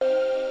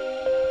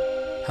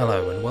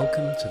Hello and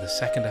welcome to the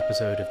second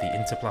episode of the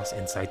Interplast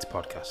Insights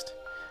podcast.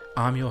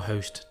 I'm your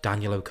host,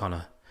 Daniel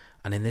O'Connor,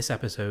 and in this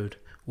episode,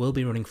 we'll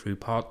be running through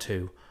part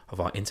 2 of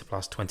our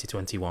Interplast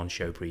 2021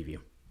 show preview.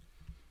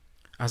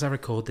 As I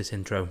record this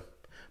intro,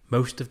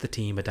 most of the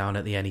team are down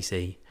at the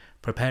NEC,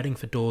 preparing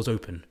for Doors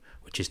Open,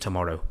 which is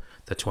tomorrow,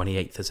 the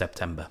 28th of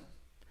September.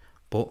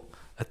 But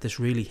at this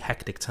really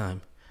hectic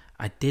time,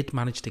 I did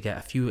manage to get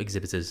a few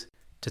exhibitors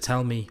to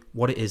tell me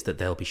what it is that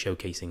they'll be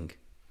showcasing.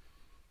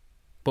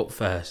 But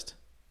first,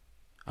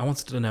 I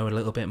wanted to know a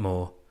little bit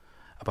more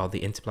about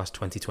the Interplast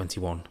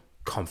 2021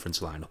 conference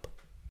lineup.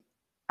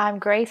 I'm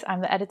Grace.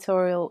 I'm the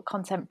editorial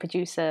content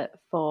producer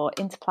for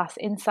Interplast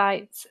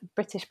Insights,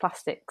 British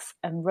Plastics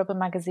and Rubber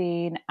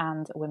Magazine,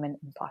 and Women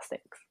in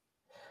Plastics.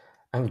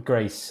 And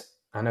Grace,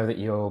 I know that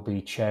you'll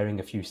be chairing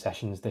a few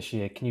sessions this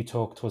year. Can you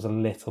talk to us a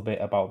little bit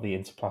about the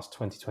Interplast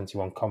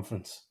 2021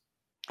 conference?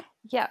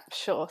 Yeah,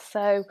 sure.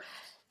 So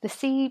the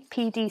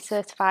CPD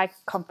certified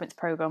conference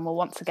programme will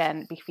once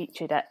again be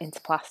featured at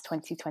Interplast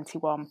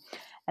 2021,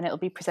 and it'll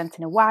be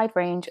presenting a wide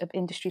range of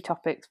industry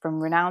topics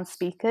from renowned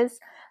speakers.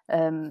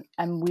 And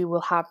we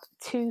will have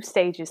 2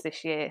 stages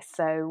this year.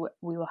 So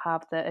we will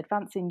have the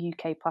Advancing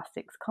UK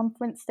Plastics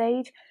Conference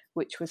stage,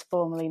 which was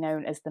formerly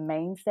known as the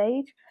main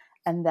stage.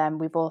 And then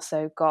we've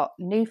also got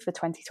new for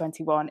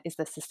 2021 is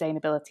the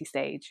sustainability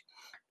stage.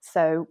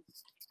 So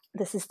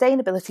the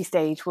sustainability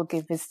stage will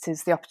give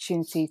visitors the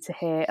opportunity to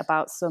hear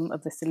about some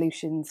of the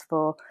solutions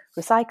for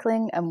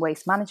recycling and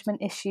waste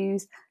management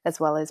issues, as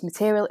well as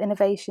material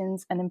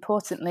innovations, and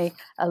importantly,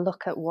 a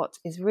look at what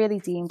is really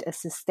deemed as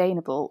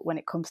sustainable when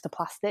it comes to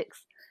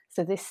plastics.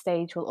 So this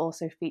stage will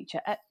also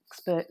feature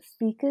expert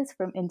speakers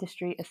from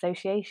industry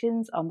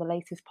associations on the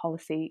latest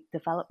policy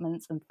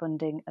developments and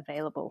funding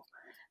available.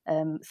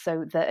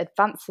 So the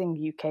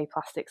Advancing UK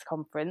Plastics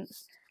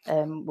Conference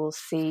will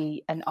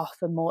see and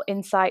offer more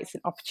insights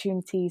and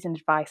opportunities and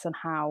advice on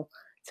how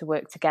to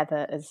work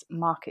together as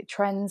market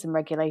trends and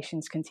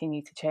regulations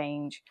continue to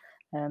change.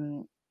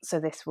 So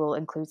this will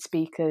include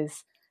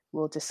speakers.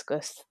 We'll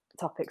discuss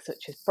topics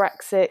such as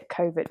Brexit,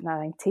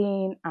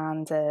 COVID-19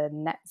 and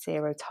net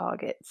zero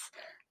targets.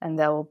 And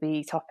there will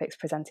be topics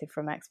presented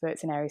from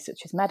experts in areas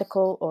such as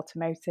medical,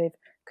 automotive,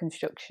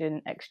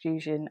 construction,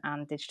 extrusion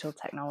and digital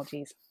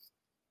technologies.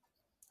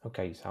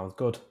 Okay, sounds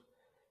good.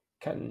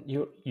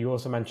 You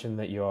also mentioned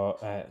that you're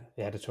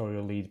the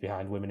editorial lead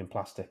behind Women in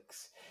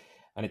Plastics,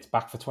 and it's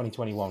back for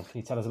 2021. Can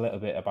you tell us a little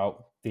bit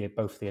about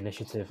both the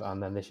initiative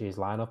and then this year's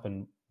lineup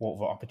and what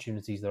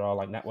opportunities there are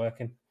like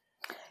networking?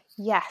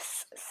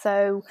 Yes,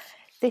 so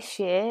this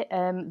year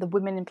the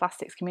Women in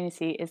Plastics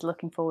community is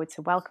looking forward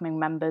to welcoming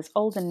members,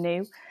 old and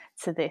new,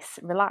 to this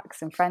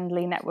relaxed and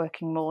friendly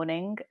networking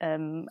morning,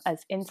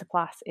 as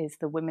Interplast is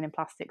the Women in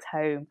Plastics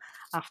home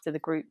after the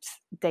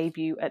group's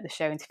debut at the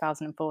show in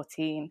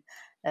 2014.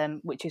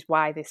 Which is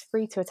why this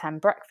free-to-attend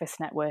breakfast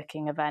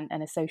networking event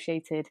and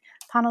associated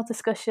panel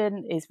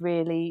discussion is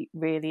really,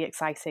 really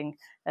exciting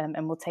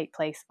and will take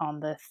place on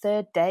the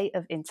 3rd day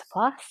of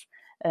Interplast.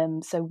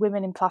 So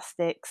Women in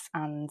Plastics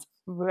and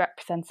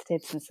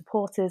representatives and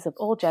supporters of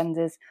all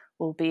genders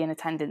will be in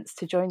attendance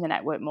to join the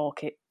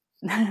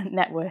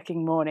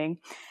networking morning,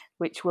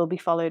 which will be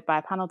followed by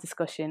a panel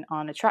discussion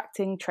on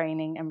attracting,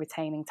 training and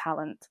retaining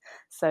talent.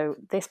 So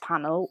this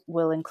panel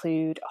will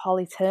include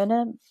Holly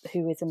Turner,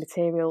 who is a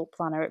material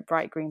planner at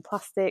Bright Green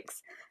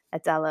Plastics,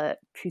 Adela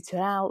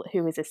Putinel,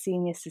 who is a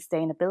senior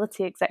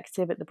sustainability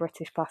executive at the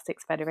British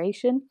Plastics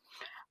Federation,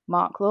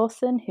 Mark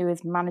Lawson, who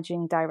is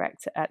managing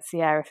director at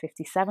Sierra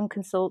 57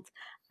 Consult,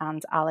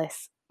 and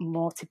Alice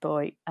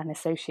Mortiboy, an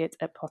associate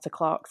at Potter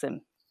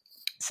Clarkson.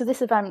 So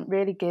this event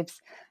really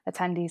gives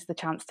attendees the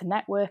chance to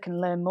network and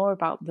learn more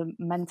about the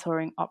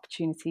mentoring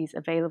opportunities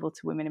available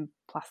to women in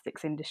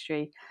plastics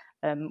industry,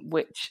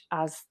 which,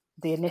 as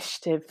the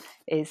initiative,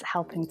 is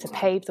helping to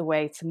pave the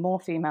way to more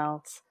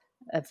females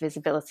of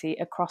visibility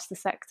across the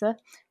sector,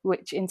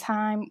 which in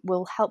time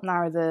will help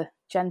narrow the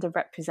gender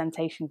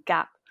representation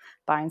gap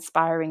by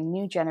inspiring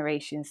new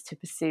generations to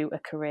pursue a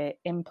career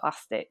in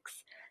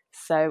plastics.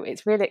 So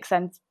it's really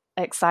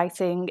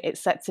exciting.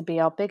 It's set to be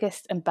our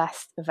biggest and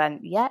best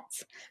event yet.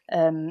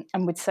 And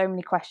with so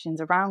many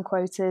questions around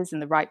quotas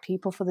and the right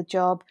people for the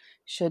job,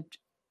 should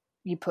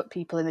you put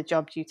people in the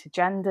job due to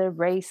gender,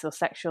 race or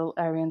sexual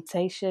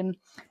orientation?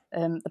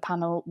 The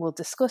panel will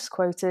discuss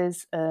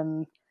quotas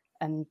and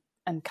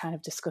kind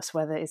of discuss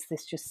whether is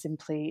this just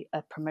simply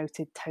a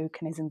promoted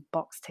tokenism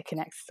box ticking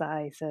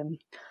exercise,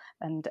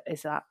 and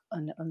is that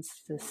an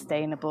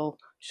unsustainable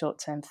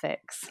short-term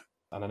fix?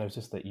 And I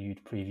noticed that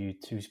you'd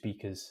previewed 2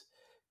 speakers,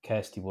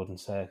 Kirsty Wood and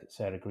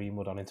Sarah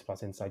Greenwood, on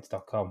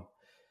interplastinsights.com.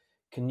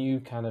 Can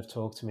you kind of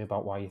talk to me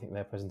about why you think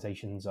their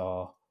presentations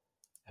are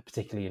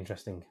particularly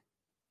interesting?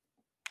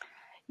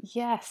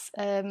 Yes,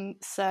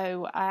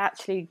 so I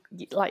actually,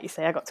 like you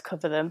say, I got to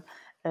cover them.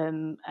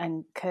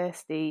 And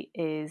Kirsty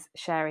is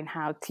sharing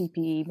how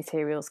TPE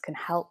materials can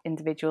help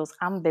individuals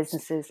and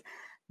businesses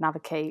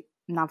navigate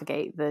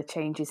the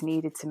changes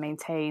needed to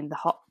maintain the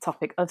hot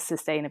topic of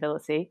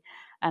sustainability.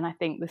 And I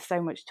think there's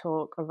so much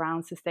talk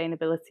around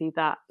sustainability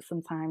that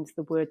sometimes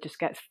the word just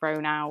gets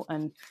thrown out,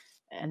 and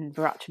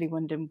we're actually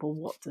wondering, well,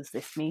 what does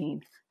this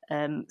mean?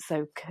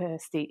 So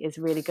Kirsty is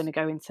really going to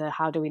go into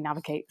how do we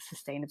navigate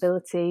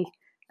sustainability,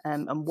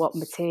 and what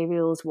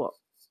materials, what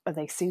are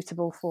they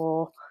suitable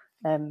for,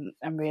 and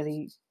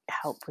really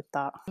help with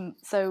that.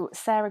 So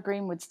Sarah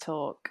Greenwood's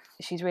talk,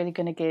 she's really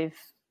going to give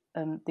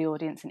the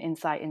audience an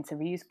insight into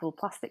reusable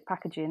plastic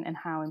packaging and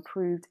how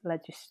improved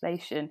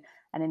legislation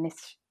and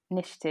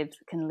initiatives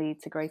can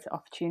lead to greater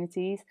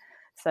opportunities.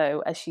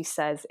 So, as she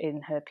says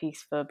in her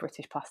piece for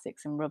British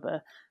Plastics and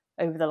Rubber,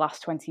 over the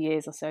last 20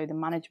 years or so, the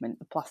management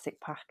of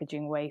plastic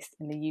packaging waste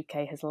in the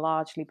UK has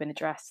largely been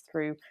addressed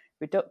through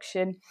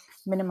reduction,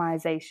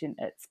 minimisation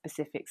at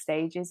specific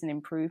stages, and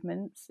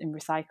improvements in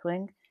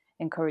recycling,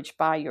 encouraged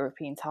by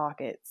European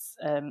targets.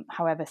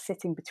 However,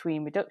 sitting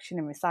between reduction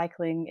and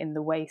recycling in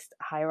the waste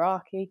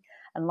hierarchy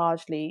and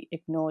largely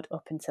ignored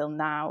up until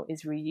now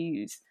is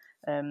reuse.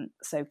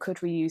 So could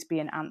reuse be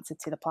an answer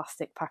to the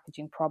plastic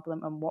packaging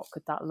problem, and what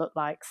could that look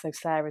like? So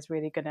Sarah's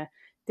really going to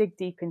dig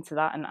deep into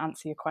that and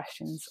answer your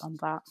questions on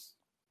that.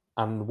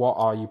 And what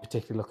are you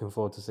particularly looking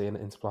forward to seeing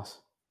at Interplas?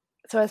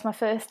 So as my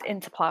first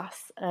Interplas,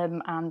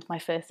 and my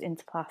first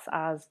Interplas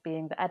as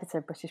being the editor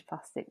of British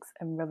Plastics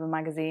and Rubber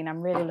magazine,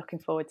 I'm really looking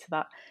forward to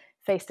that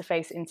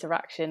face-to-face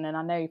interaction. And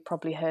I know you've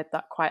probably heard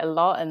that quite a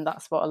lot, and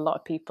that's what a lot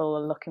of people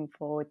are looking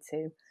forward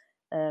to.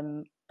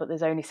 But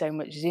there's only so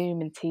much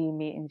Zoom and team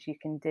meetings you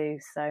can do.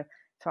 So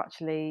to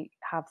actually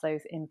have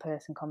those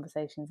in-person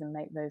conversations and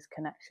make those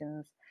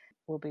connections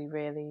will be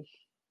really,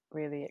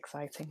 really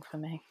exciting for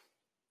me.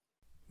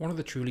 One of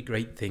the truly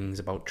great things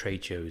about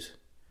trade shows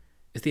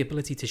is the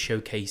ability to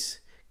showcase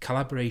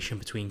collaboration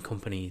between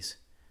companies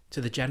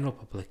to the general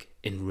public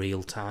in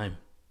real time.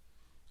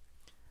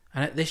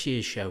 And at this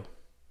year's show,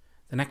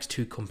 the next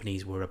two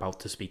companies we're about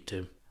to speak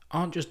to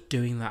aren't just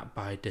doing that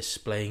by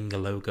displaying a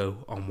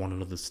logo on one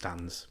another's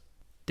stands.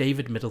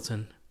 David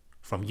Middleton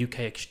from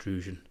UK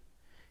Extrusion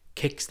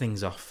kicks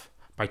things off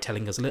by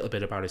telling us a little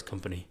bit about his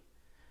company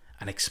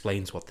and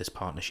explains what this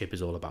partnership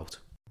is all about.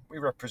 We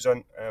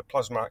represent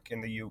Plasmac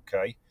in the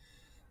UK.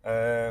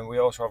 We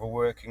also have a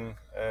working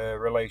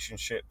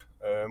relationship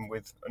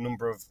with a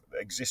number of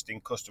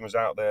existing customers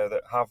out there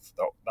that have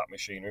that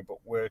machinery, but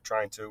we're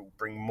trying to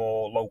bring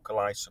more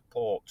localised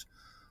support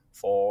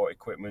for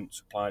equipment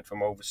supplied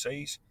from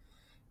overseas.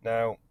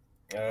 Now,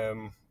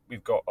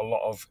 we've got a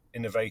lot of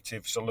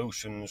innovative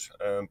solutions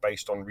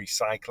based on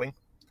recycling,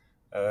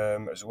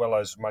 as well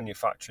as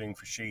manufacturing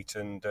for sheet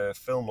and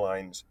film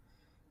lines.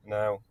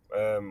 Now,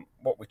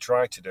 what we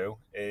try to do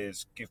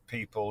is give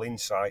people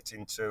insight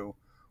into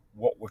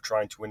what we're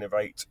trying to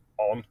innovate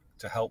on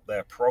to help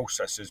their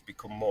processes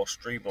become more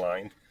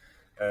streamlined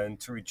and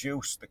to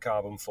reduce the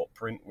carbon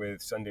footprint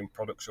with sending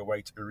products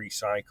away to be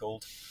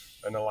recycled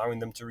and allowing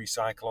them to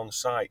recycle on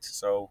site.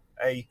 So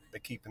A,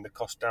 they're keeping the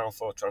cost down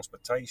for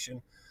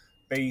transportation.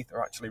 B,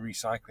 they're actually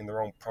recycling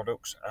their own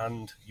products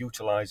and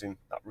utilising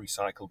that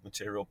recycled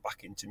material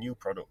back into new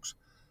products.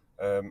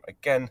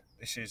 Again,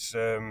 this is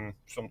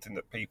something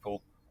that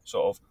people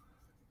sort of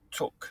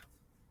took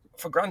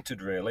for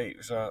granted, really. It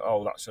was,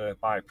 that's a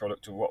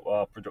byproduct of what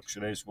our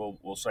production is.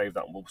 We'll save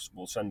that and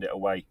we'll send it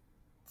away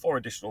for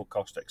additional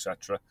cost,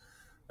 etc.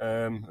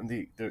 And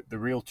the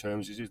real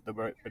terms is they've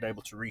been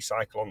able to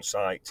recycle on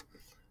site,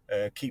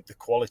 keep the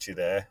quality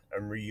there,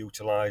 and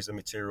reutilise the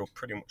material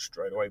pretty much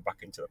straight away back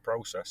into the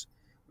process,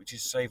 which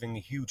is saving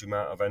a huge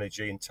amount of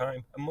energy and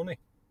time and money.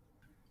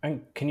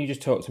 And can you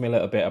just talk to me a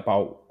little bit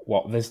about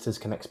what visitors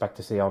can expect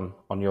to see on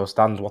your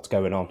stand? What's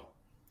going on?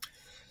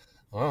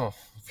 Oh,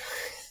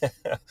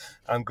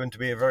 I'm going to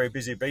be a very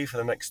busy bee for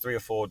the next 3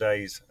 or 4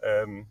 days.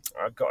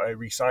 I've got a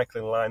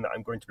recycling line that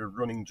I'm going to be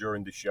running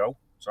during the show.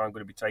 So I'm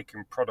going to be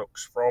taking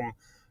products from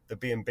the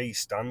B&B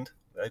stand.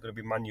 They're going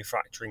to be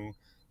manufacturing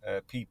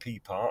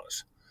PP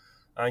parts.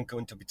 I'm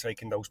going to be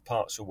taking those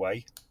parts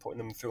away, putting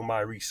them through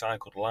my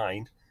recycled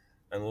line,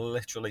 and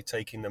literally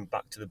taking them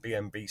back to the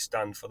B&B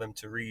stand for them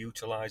to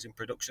reutilise in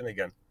production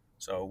again.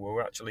 So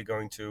we're actually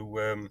going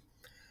to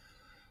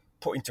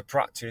put into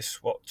practice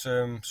what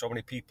so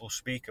many people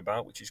speak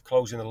about, which is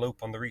closing the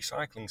loop on the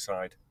recycling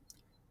side.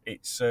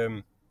 It's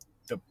the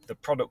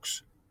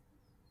products,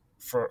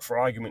 for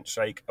argument's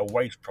sake, are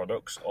waste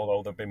products,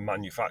 although they've been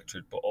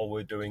manufactured, but all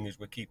we're doing is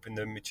we're keeping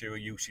the material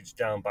usage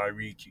down by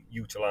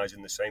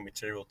utilising the same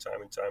material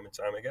time and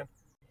time again.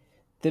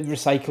 The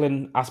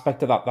recycling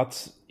aspect of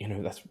that's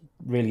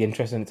really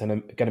interesting. It's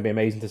going to be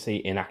amazing to see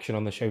in action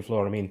on the show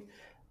floor. I mean,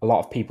 a lot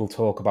of people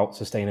talk about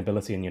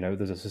sustainability, and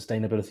there's a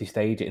sustainability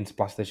stage at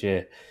Interplas this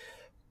year.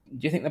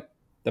 Do you think that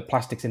the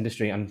plastics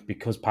industry, and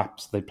because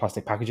perhaps the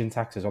plastic packaging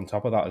tax is on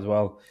top of that as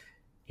well,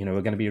 we're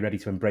going to be ready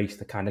to embrace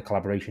the kind of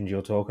collaborations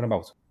you're talking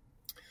about?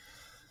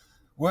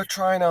 We're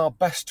trying our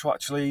best to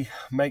actually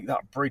make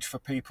that bridge for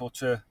people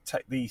to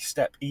take the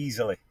step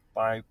easily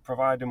by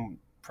providing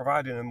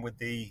them with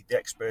the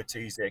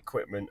expertise, the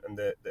equipment, and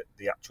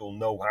the actual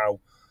know-how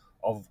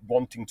of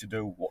wanting to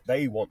do what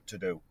they want to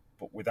do,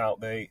 but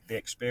without the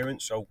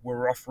experience. So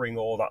we're offering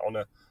all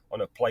that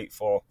on a plate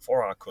for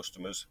our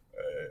customers,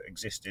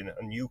 existing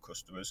and new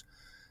customers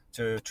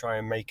to try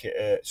and make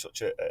it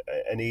such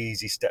an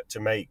easy step to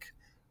make,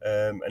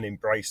 and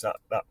embrace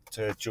that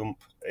jump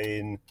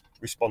in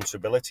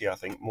responsibility. I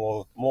think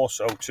more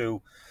so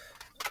to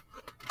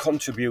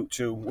contribute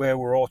to where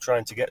we're all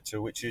trying to get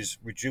to, which is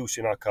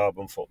reducing our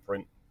carbon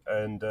footprint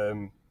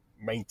and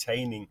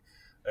maintaining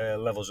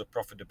levels of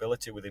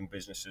profitability within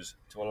businesses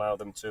to allow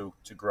them to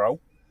grow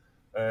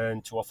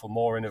and to offer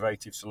more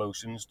innovative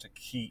solutions to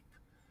keep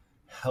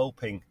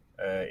helping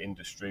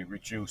industry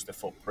reduce the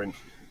footprint,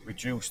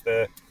 reduce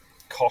their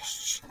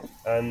costs,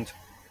 and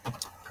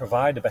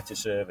provide a better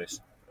service,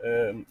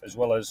 as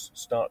well as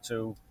start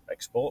to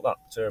export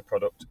that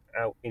product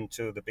out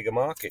into the bigger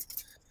market.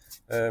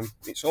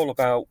 It's all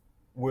about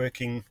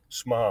working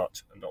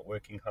smart and not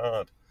working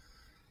hard.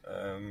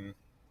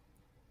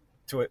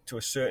 To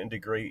a certain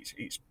degree,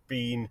 it's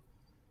been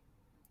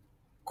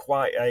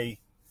quite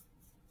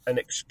an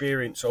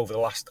experience over the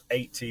last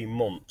 18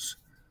 months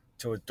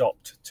to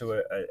adopt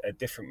to a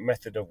different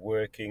method of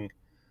working,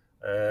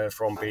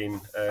 from being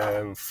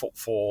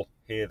footfall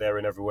here, there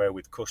and everywhere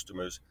with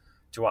customers,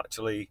 to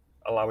actually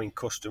allowing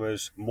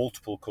customers,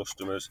 multiple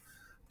customers,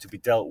 to be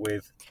dealt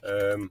with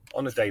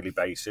on a daily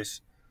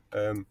basis,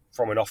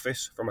 from an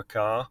office, from a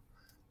car,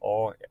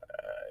 or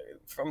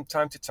from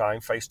time to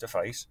time, face to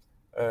face.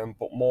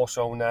 But more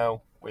so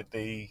now with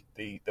the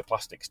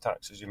plastics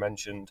tax, as you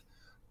mentioned,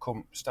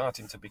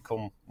 starting to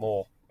become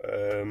more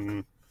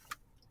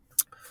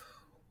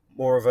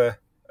of a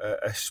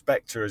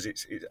spectre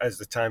as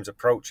the time's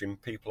approaching.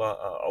 People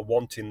are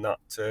wanting that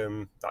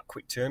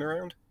quick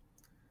turnaround,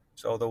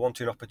 so they're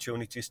wanting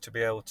opportunities to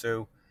be able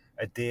to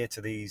adhere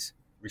to these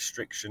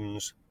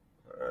restrictions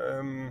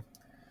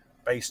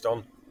based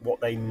on what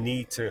they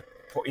need to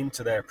put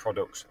into their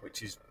products,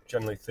 which is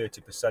generally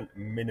 30%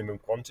 minimum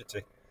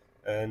quantity.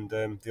 And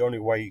the only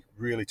way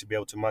really to be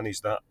able to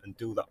manage that and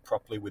do that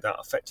properly without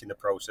affecting the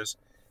process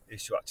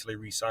is to actually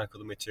recycle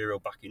the material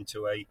back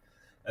into a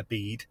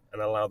bead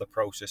and allow the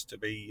process to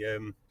be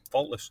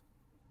faultless.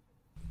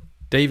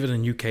 David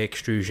and UK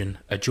Extrusion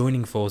are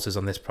joining forces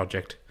on this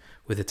project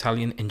with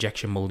Italian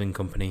injection moulding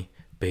company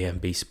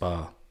B&B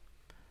Spar.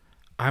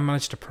 I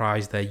managed to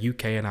prise their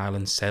UK and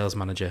Ireland sales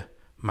manager,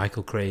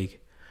 Michael Craig,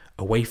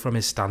 away from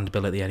his stand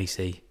bill at the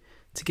NEC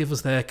to give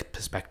us their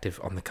perspective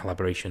on the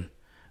collaboration,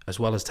 as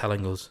well as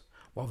telling us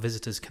what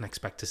visitors can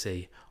expect to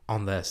see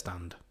on their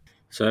stand.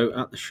 So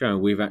at the show,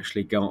 we've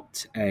actually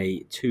got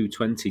a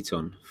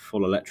 220-ton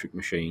full electric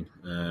machine,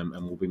 and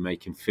we'll be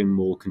making fin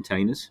wall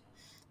containers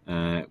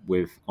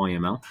with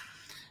IML.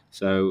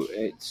 So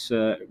it's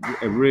a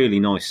really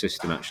nice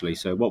system, actually.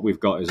 So what we've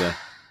got is a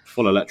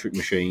full electric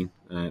machine,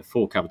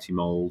 4-cavity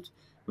mould,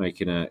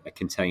 making a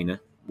container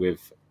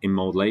with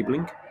in-mould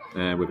labelling,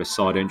 with a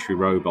side entry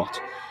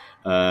robot.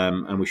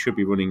 And we should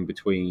be running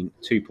between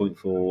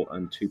 2.4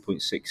 and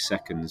 2.6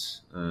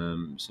 seconds.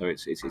 So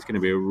it's going to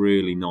be a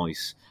really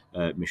nice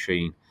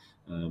machine.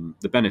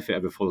 The benefit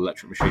of a full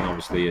electric machine,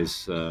 obviously,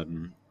 is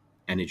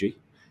energy,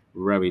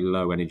 very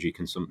low energy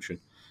consumption.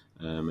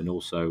 And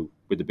also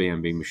with the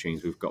B&B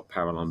machines, we've got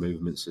parallel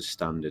movements as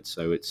standard.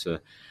 So it's a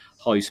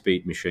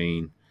high-speed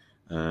machine,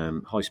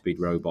 high-speed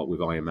robot with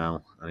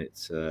IML, and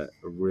it's a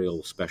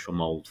real special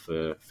mould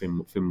for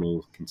fin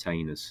wall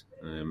containers.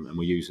 And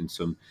we're using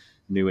some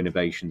new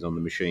innovations on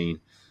the machine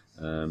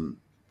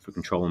for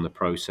controlling the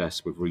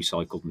process with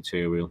recycled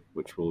material,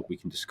 which we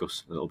can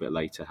discuss a little bit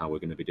later how we're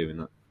going to be doing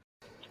that.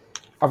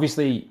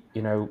 Obviously,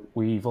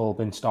 we've all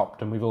been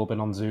stopped and we've all been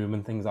on Zoom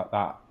and things like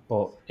that,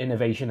 but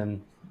innovation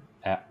and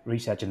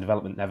research and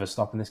development never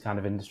stop in this kind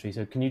of industry.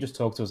 So can you just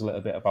talk to us a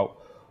little bit about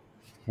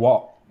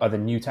what are the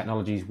new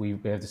technologies we'll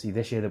be able to see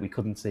this year that we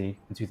couldn't see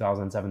in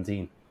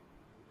 2017?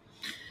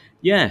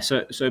 Yeah,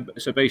 so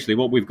basically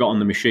what we've got on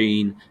the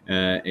machine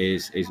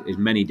is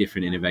many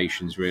different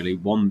innovations, really.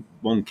 One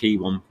key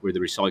one with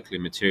the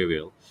recycling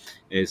material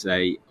is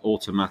a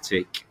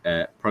automatic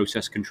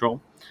process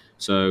control.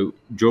 So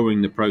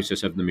during the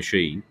process of the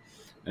machine,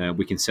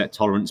 we can set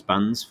tolerance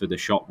bands for the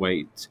shot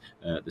weight,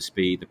 the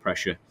speed, the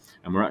pressure,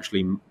 and we're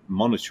actually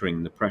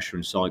monitoring the pressure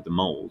inside the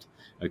mould,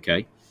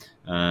 okay?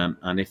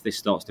 And if this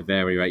starts to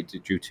vary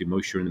due to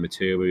moisture in the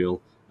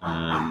material,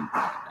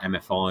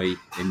 MFI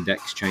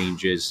index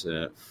changes,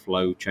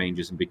 flow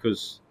changes, and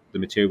because the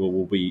material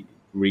will be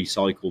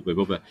recycled with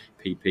other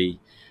PP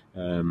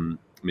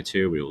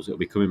materials, it'll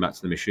be coming back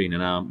to the machine,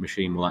 and our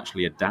machine will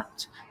actually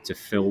adapt to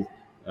fill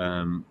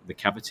the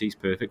cavities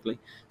perfectly.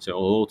 So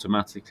it'll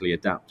automatically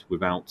adapt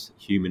without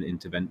human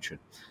intervention,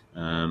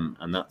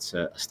 and that's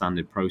a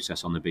standard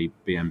process on the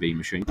B&B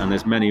machine. And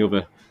there's many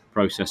other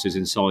processes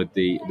inside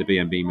the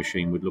B&B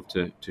machine we'd love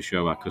to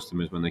show our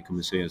customers when they come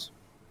and see us.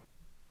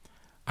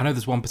 I know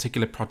there's one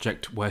particular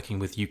project working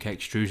with UK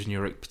Extrusion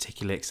you're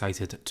particularly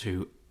excited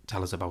to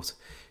tell us about.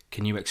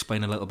 Can you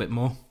explain a little bit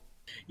more?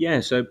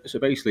 Yeah, so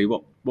basically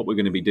what we're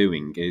going to be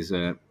doing is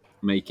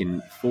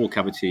making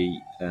 4-cavity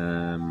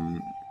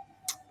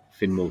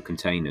fin wall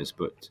containers,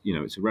 but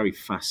it's a very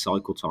fast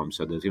cycle time,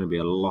 so there's going to be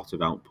a lot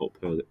of output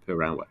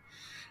per hour.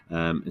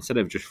 instead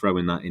of just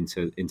throwing that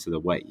into the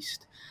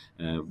waste,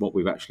 what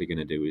we're actually going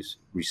to do is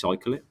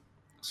recycle it.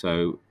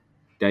 So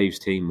Dave's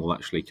team will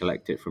actually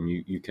collect it from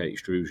UK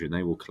Extrusion.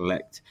 They will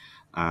collect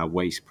our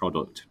waste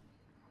product,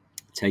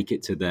 take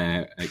it to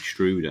their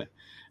extruder,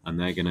 and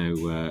they're going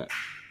to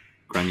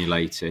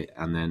granulate it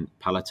and then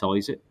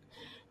palletize it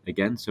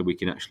again, so we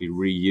can actually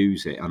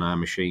reuse it on our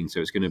machine. So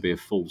it's going to be a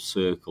full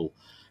circle,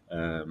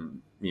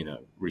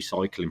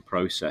 recycling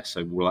process.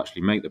 So we'll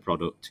actually make the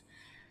product,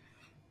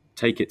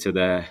 take it to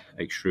their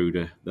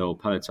extruder, they'll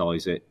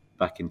palletize it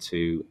back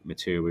into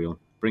material,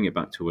 bring it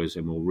back to us,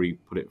 and we'll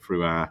put it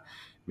through our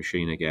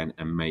machine again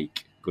and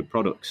make good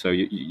products. So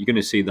you're going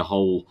to see the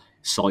whole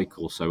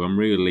cycle. So I'm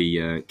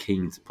really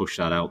keen to push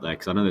that out there,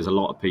 because I know there's a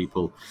lot of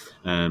people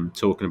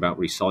talking about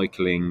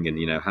recycling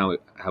and how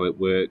it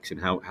works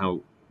and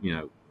how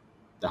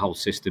the whole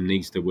system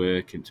needs to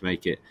work, and to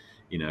make it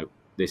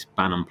this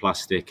ban on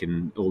plastic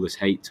and all this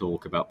hate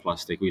talk about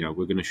plastic. We're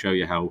going to show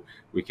you how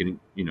we can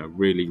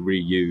really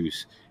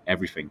reuse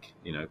everything,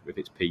 if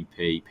it's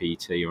PP,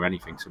 PT or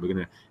anything. So we're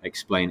going to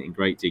explain it in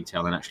great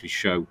detail and actually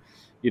show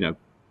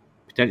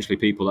potentially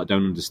people that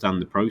don't understand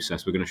the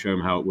process. We're going to show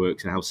them how it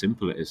works and how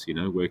simple it is,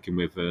 working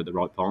with the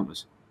right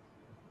partners.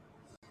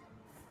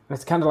 And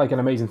it's kind of like an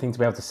amazing thing to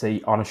be able to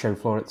see on a show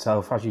floor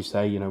itself. As you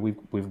say,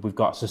 we've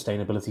got a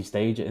sustainability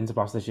stage at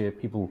Interplast this year.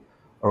 People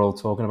are all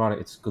talking about it.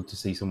 It's good to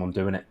see someone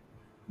doing it.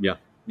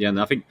 Yeah,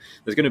 and I think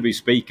there's going to be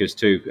speakers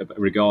too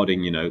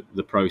regarding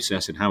the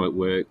process and how it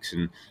works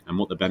and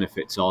what the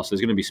benefits are. So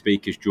there's going to be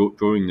speakers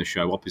during the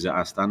show opposite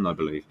our stand, I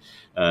believe,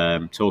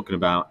 talking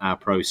about our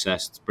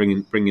process,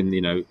 bringing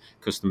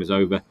customers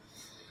over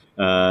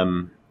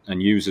and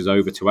users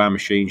over to our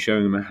machine,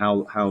 showing them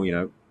how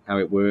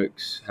it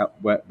works,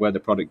 where the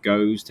product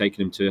goes,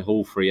 taking them to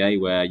Hall 3A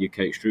where UK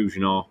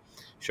Extrusion are,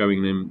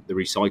 showing them the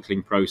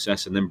recycling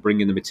process, and then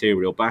bringing the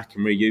material back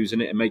and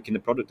reusing it and making the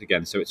product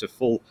again. So it's a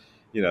full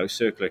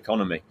circular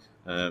economy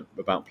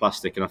about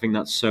plastic, and I think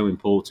that's so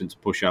important to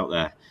push out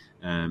there.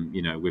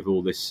 With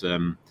all this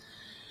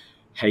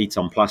hate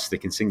on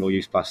plastic and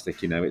single-use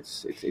plastic,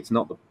 it's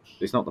not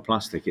the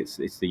plastic, it's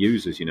the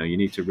users. You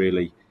need to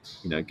really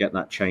get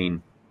that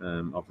chain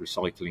of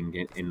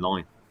recycling in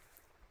line.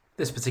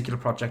 This particular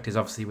project is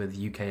obviously with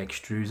UK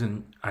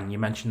Extrusion, and you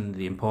mentioned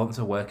the importance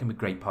of working with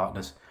great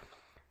partners.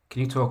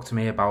 Can you talk to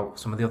me about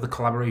some of the other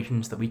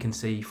collaborations that we can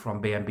see from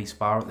B&B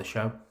Spa at the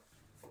show?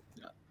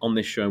 On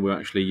this show, we're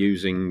actually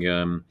using,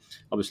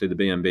 obviously, the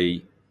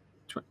B&B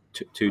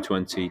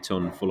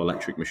 220-ton full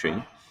electric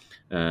machine,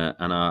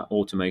 and our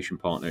automation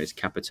partner is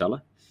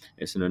Capitella.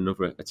 It's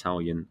another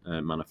Italian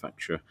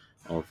manufacturer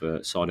of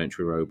side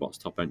entry robots,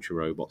 top entry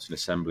robots, and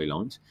assembly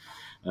lines.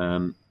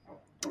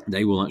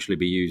 They will actually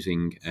be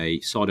using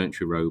a side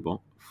entry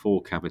robot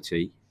for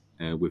cavity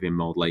within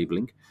mold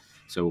labelling.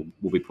 So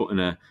we'll be putting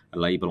a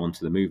label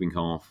onto the moving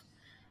half,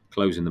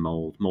 closing the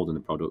mold, moulding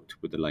the product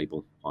with the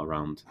label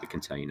around the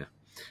container.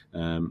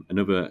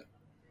 Another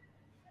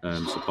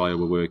supplier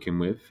we're working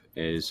with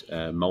is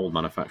a mold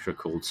manufacturer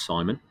called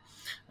Simon.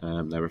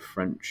 They're a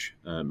French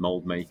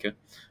mold maker,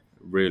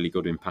 really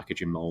good in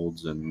packaging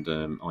molds and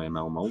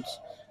IML molds.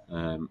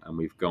 And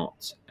we've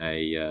got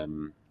a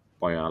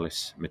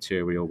Bioalis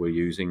material we're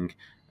using,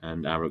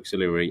 and our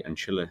auxiliary and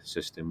chiller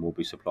system will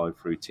be supplied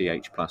through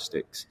TH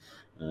Plastics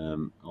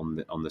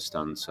on the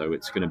stand. So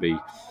it's going to be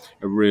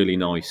a really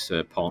nice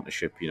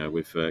partnership,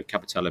 with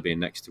Capitella being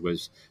next to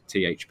us,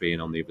 TH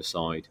being on the other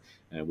side.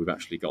 We've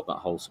actually got that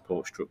whole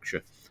support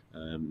structure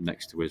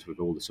next to us with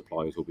all the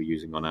suppliers we'll be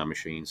using on our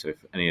machine. So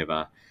if any of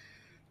our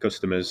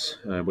customers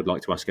would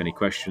like to ask any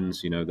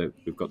questions, that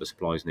we've got the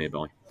supplies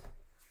nearby.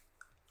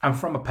 And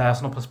from a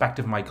personal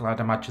perspective, Michael, I'd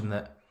imagine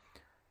that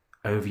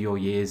over your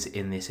years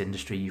in this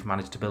industry, you've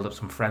managed to build up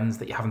some friends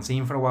that you haven't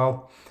seen for a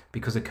while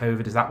because of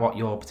COVID. Is that what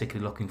you're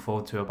particularly looking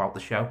forward to about the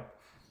show?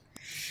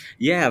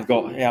 Yeah, I've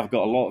got a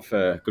lot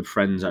of good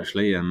friends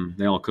actually, and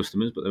they are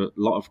customers, but there are a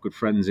lot of good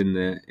friends in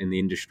the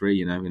industry,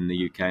 in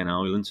the UK and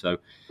Ireland. So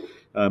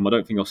I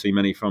don't think I'll see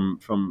many from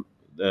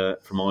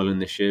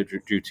Ireland this year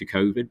due to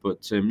COVID.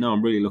 But no,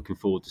 I'm really looking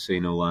forward to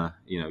seeing all our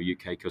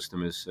UK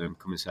customers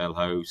come and say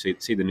hello, see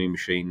the new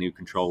machine, new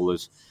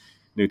controllers,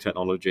 new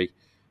technology.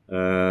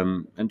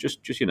 And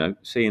just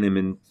seeing him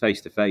in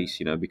face to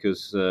face,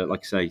 because like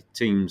I say,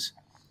 Teams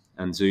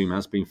and Zoom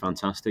has been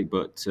fantastic,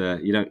 but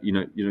you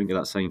don't get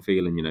that same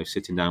feeling,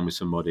 sitting down with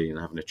somebody and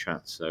having a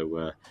chat.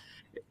 So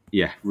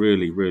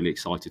really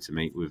excited to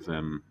meet with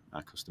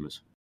our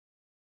customers.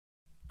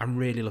 I'm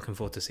really looking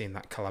forward to seeing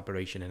that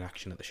collaboration in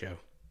action at the show.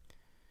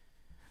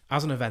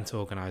 As an event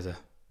organiser,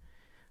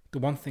 the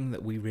one thing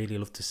that we really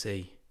love to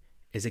see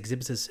is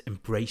exhibitors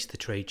embrace the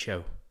trade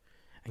show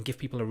and give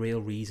people a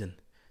real reason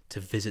to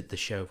visit the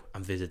show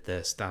and visit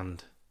their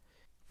stand.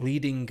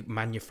 Leading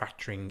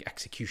manufacturing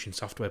execution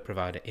software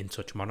provider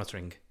InTouch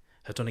Monitoring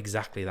have done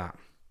exactly that.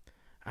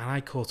 And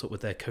I caught up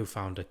with their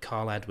co-founder,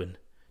 Carl Edwin,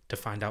 to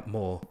find out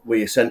more.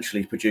 We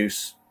essentially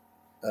produce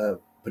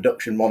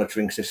production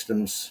monitoring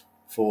systems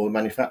for the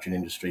manufacturing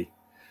industry.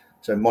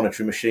 So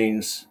monitoring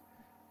machines,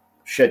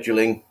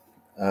 scheduling,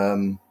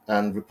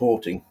 and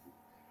reporting.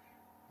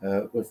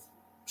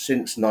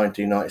 Since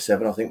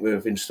 1997, I think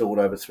we've installed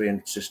over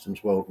 300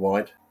 systems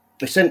worldwide.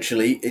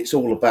 Essentially, it's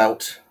all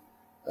about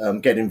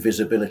getting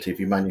visibility of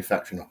your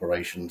manufacturing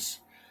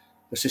operations.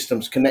 The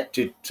system's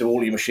connected to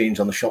all your machines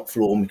on the shop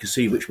floor, and you can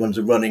see which ones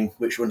are running,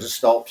 which ones are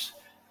stopped,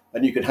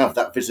 and you can have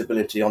that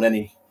visibility on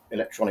any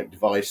electronic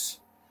device.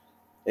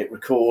 It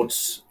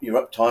records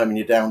your uptime and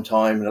your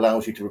downtime and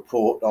allows you to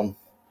report on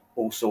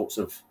all sorts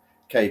of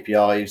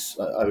KPIs,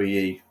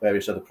 OEE,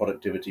 various other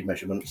productivity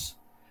measurements.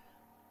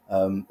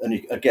 And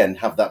you, again,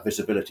 have that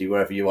visibility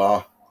wherever you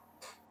are.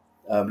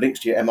 Links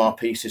to your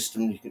MRP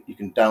system, you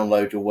can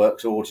download your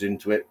works orders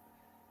into it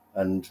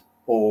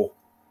or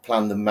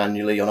plan them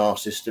manually on our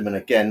system. And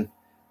again,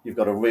 you've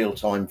got a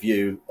real-time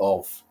view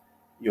of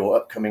your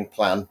upcoming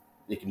plan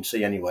you can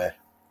see anywhere.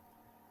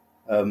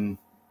 Our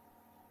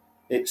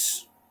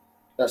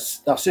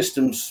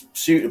system's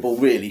suitable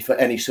really for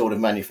any sort of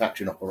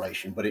manufacturing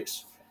operation, but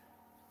it's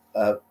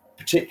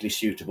particularly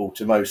suitable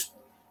to most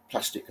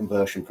plastic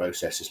conversion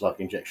processes like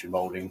injection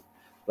molding,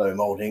 blow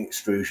molding,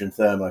 extrusion,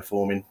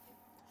 thermoforming.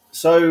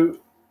 So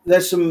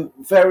there's some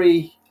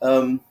very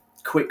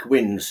quick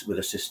wins with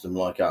a system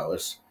like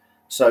ours.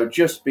 So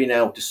just being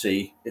able to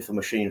see if a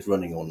machine's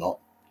running or not,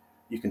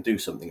 you can do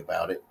something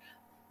about it.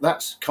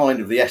 That's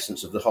kind of the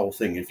essence of the whole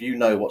thing. If you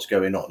know what's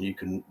going on, you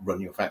can run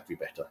your factory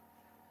better.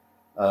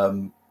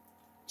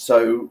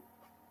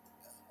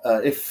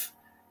 If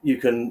you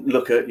can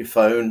look at your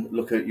phone,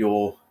 look at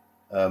your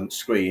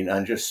screen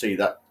and just see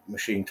that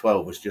machine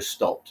 12 was just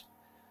stopped,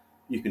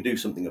 you can do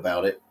something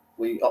about it.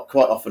 We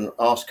quite often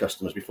ask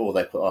customers before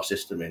they put our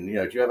system in,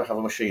 do you ever have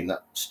a machine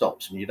that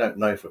stops and you don't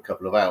know for a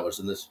couple of hours?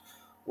 And there's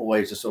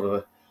always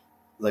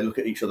they look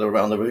at each other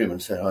around the room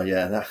and say, oh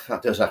yeah,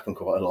 that does happen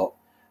quite a lot.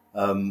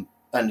 And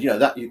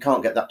that you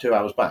can't get that 2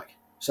 hours back.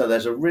 So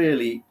there's a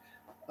really,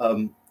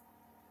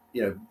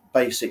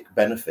 basic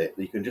benefit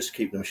that you can just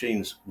keep the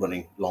machines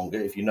running longer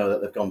if you know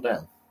that they've gone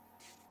down.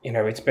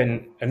 It's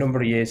been a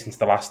number of years since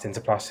the last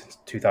Interplast, since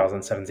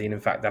 2017, in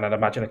fact, and I'd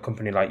imagine a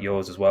company like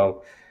yours as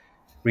well,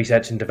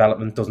 research and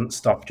development doesn't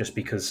stop just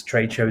because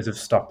trade shows have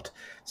stopped.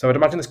 So I'd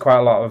imagine there's quite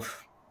a lot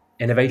of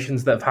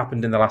innovations that have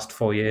happened in the last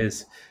 4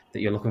 years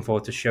that you're looking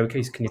forward to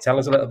showcase. Can you tell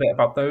us a little bit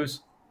about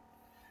those?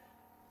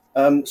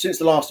 Since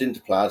the last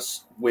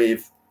Interplast,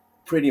 we've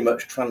pretty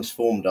much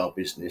transformed our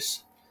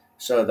business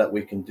so that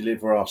we can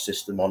deliver our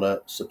system on a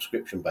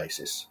subscription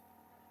basis.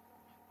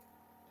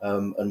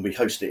 And we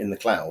host it in the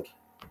cloud.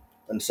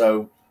 And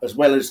so, as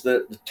well as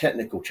the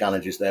technical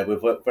challenges there,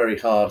 we've worked very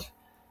hard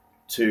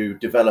to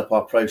develop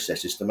our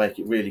processes to make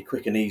it really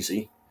quick and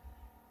easy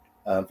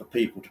for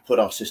people to put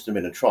our system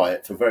in and try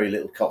it for very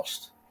little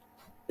cost.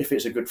 If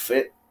it's a good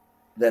fit,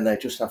 then they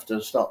just have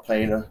to start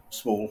paying a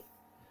small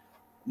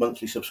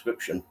monthly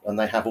subscription, and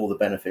they have all the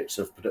benefits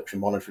of production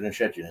monitoring and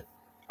scheduling.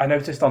 I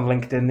noticed on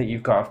LinkedIn that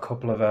you've got a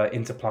couple of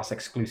Interplast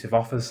exclusive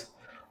offers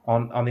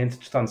on the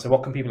InTouch stand. So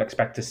what can people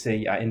expect to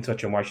see at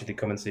InTouch, and why should they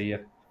come and see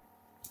you?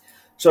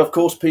 So of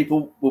course,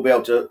 people will be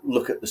able to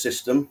look at the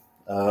system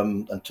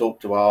and talk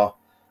to our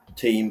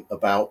team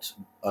about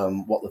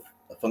what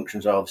the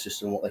functions are of the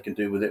system, what they can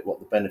do with it, what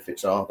the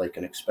benefits are they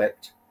can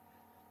expect.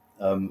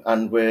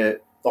 And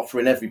we're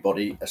offering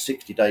everybody a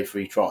 60-day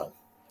free trial.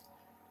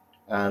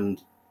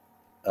 And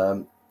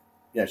so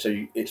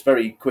it's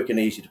very quick and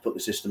easy to put the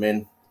system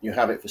in. You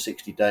have it for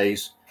 60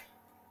 days.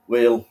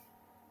 We'll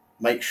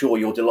make sure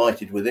you're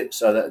delighted with it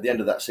so that at the end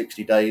of that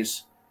 60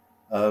 days,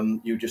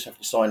 you just have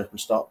to sign up and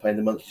start paying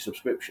the monthly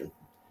subscription.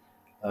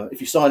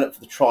 If you sign up for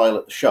the trial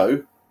at the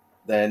show,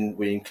 then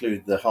we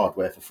include the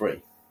hardware for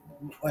free.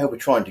 Where we're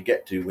trying to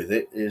get to with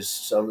it is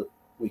so that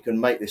we can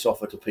make this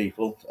offer to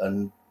people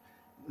and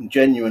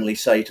genuinely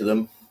say to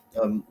them,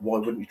 why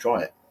wouldn't you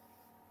try it?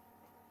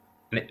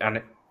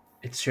 And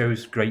it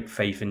shows great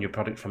faith in your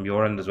product from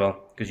your end as well,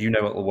 because it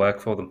will work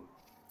for them.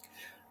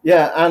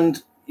 Yeah,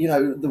 and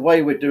the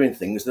way we're doing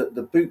things, that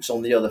the boot's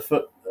on the other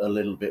foot a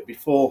little bit.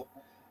 Before,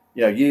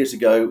 years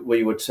ago,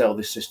 we would sell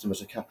this system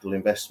as a capital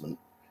investment,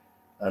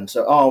 and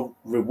so our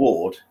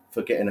reward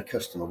for getting a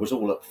customer was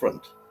all up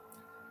front.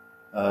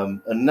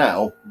 And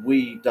now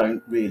we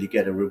don't really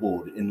get a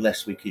reward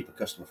unless we keep a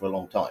customer for a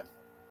long time.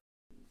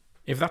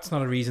 If that's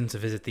not a reason to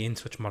visit the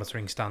InTouch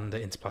monitoring stand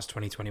at Interplast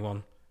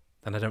 2021,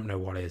 then I don't know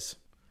what is.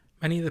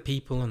 Many of the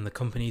people and the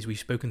companies we've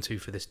spoken to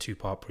for this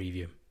two-part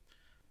preview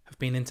have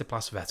been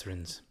Interplast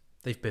veterans.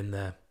 They've been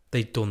there.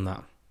 They've done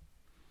that.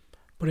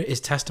 But it is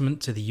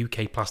testament to the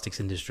UK plastics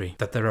industry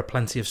that there are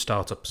plenty of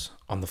startups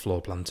on the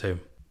floor plan too.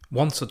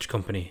 One such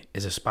company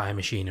is Aspire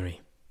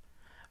Machinery,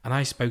 and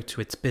I spoke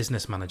to its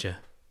business manager,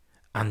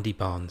 Andy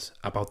Barnes,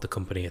 about the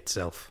company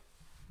itself.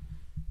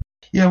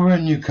 Yeah, we're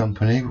a new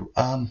company.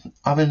 I've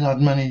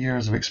had many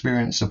years of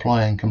experience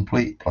supplying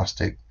complete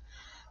plastic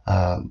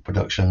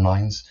production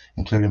lines,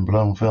 including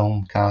blown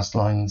film, cast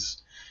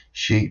lines,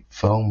 sheet,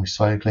 foam,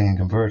 recycling and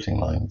converting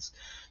lines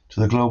to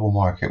the global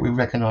market. We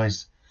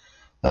recognise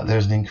that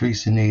there's an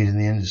increasing need in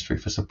the industry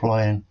for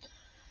supplying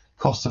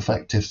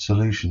cost-effective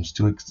solutions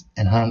to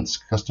enhance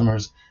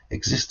customers'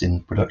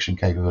 existing production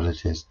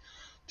capabilities,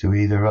 to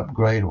either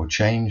upgrade or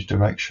change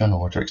direction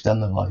or to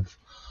extend the life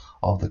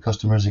of the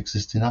customer's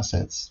existing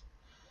assets.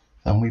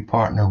 And we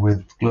partner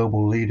with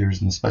global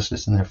leaders and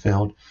specialists in their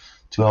field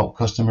to help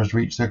customers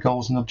reach their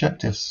goals and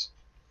objectives.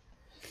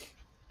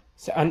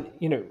 So, and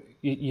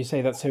you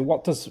say that. So,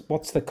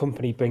 what's the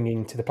company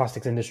bringing to the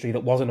plastics industry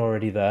that wasn't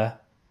already there?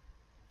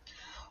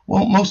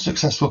 Well, most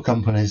successful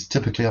companies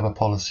typically have a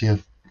policy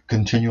of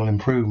continual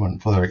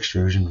improvement for their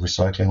extrusion,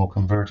 recycling, or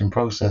converting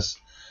process,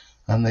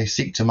 and they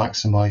seek to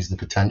maximize the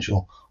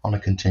potential on a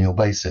continual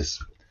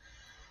basis,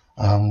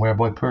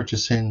 whereby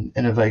purchasing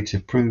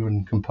innovative,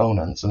 proven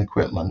components and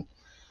equipment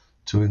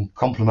to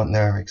complement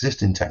their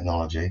existing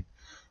technology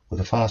with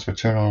a fast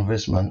return on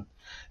investment.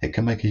 It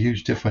can make a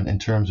huge difference in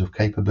terms of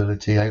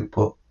capability,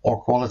 output,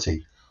 or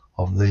quality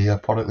of the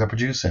product they're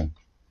producing.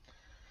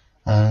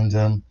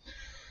 And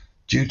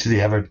due to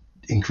the ever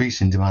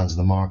increasing demands of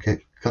the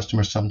market,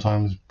 customers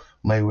sometimes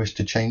may wish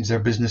to change their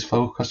business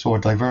focus or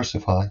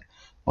diversify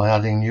by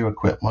adding new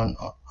equipment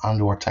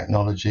and or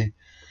technology,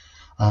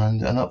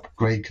 and an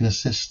upgrade can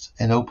assist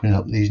in opening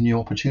up these new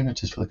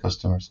opportunities for the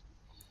customers.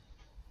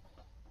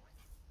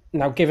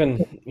 Now,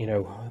 given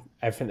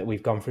everything that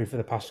we've gone through for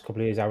the past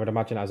couple of years, I would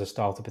imagine as a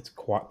startup it's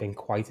been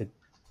quite a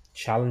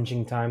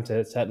challenging time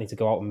to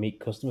go out and meet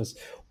customers.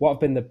 What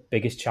have been the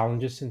biggest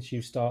challenges since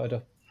you started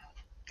up?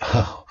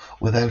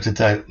 Without a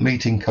doubt,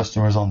 meeting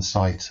customers on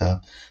site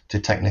to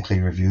technically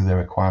review their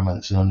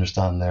requirements and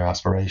understand their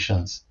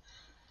aspirations.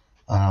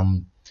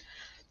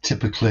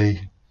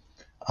 Typically,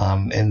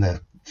 in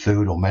the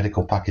food or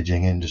medical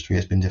packaging industry,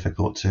 it's been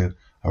difficult to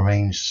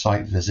arrange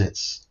site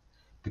visits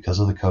because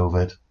of the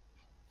COVID.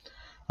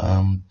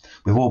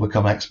 We've all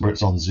become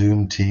experts on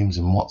Zoom, Teams,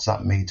 and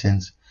WhatsApp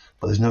meetings,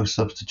 but there's no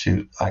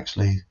substitute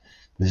actually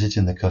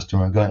visiting the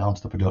customer and going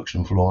onto the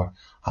production floor,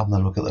 having a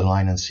look at the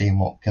line and seeing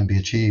what can be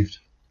achieved.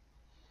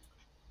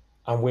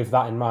 And with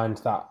that in mind,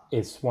 that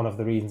is one of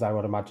the reasons I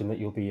would imagine that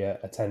you'll be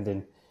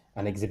attending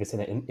and exhibiting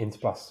at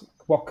Interplast.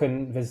 What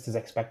can visitors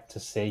expect to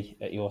see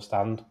at your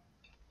stand?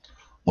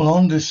 Well,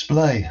 on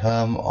display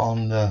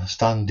on the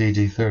stand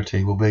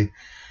DD30 will be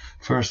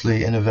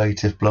firstly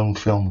innovative blown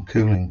film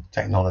cooling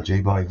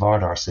technology by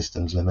Vardar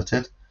Systems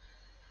Limited,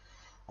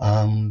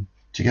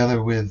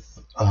 together with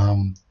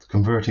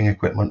converting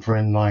equipment for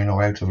in-line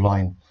or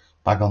out-of-line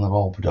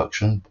bag-on-the-roll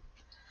production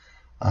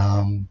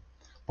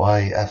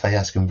by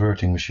FAS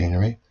converting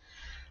machinery,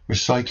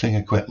 recycling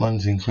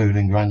equipment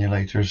including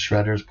granulators,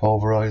 shredders,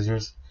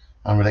 pulverizers,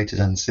 and related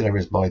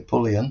ancillaries by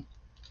Pullion,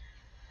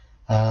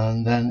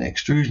 and then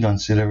extrusion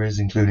ancillaries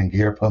including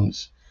gear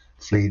pumps,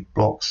 fleet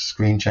blocks,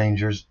 screen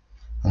changers,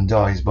 and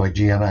dies by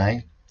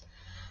GMA,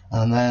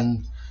 and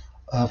then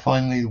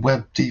finally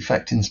web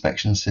defect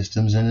inspection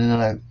systems and in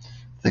and out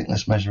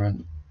thickness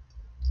measurement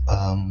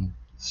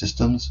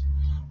systems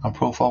and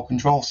profile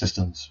control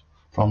systems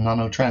from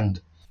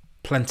Nanotrend.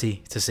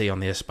 Plenty to see on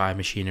the Aspire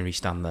Machinery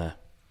stand there.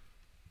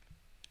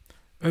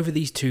 Over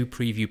these 2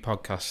 preview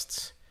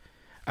podcasts,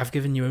 I've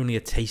given you only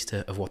a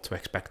taster of what to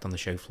expect on the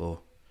show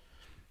floor.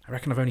 I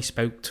reckon I've only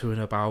spoke to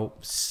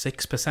about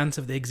 6%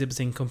 of the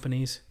exhibiting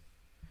companies.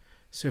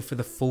 So for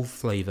the full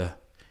flavour,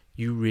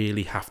 you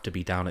really have to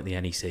be down at the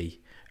NEC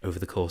over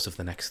the course of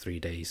the next 3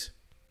 days.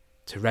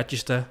 To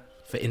register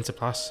for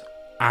Interplast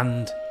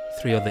and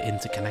 3 other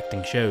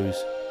interconnecting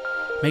shows,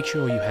 make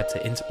sure you head to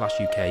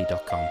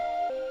interplastuk.com.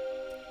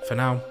 For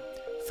now,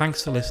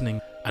 thanks for listening,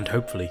 and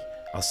hopefully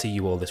I'll see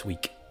you all this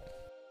week.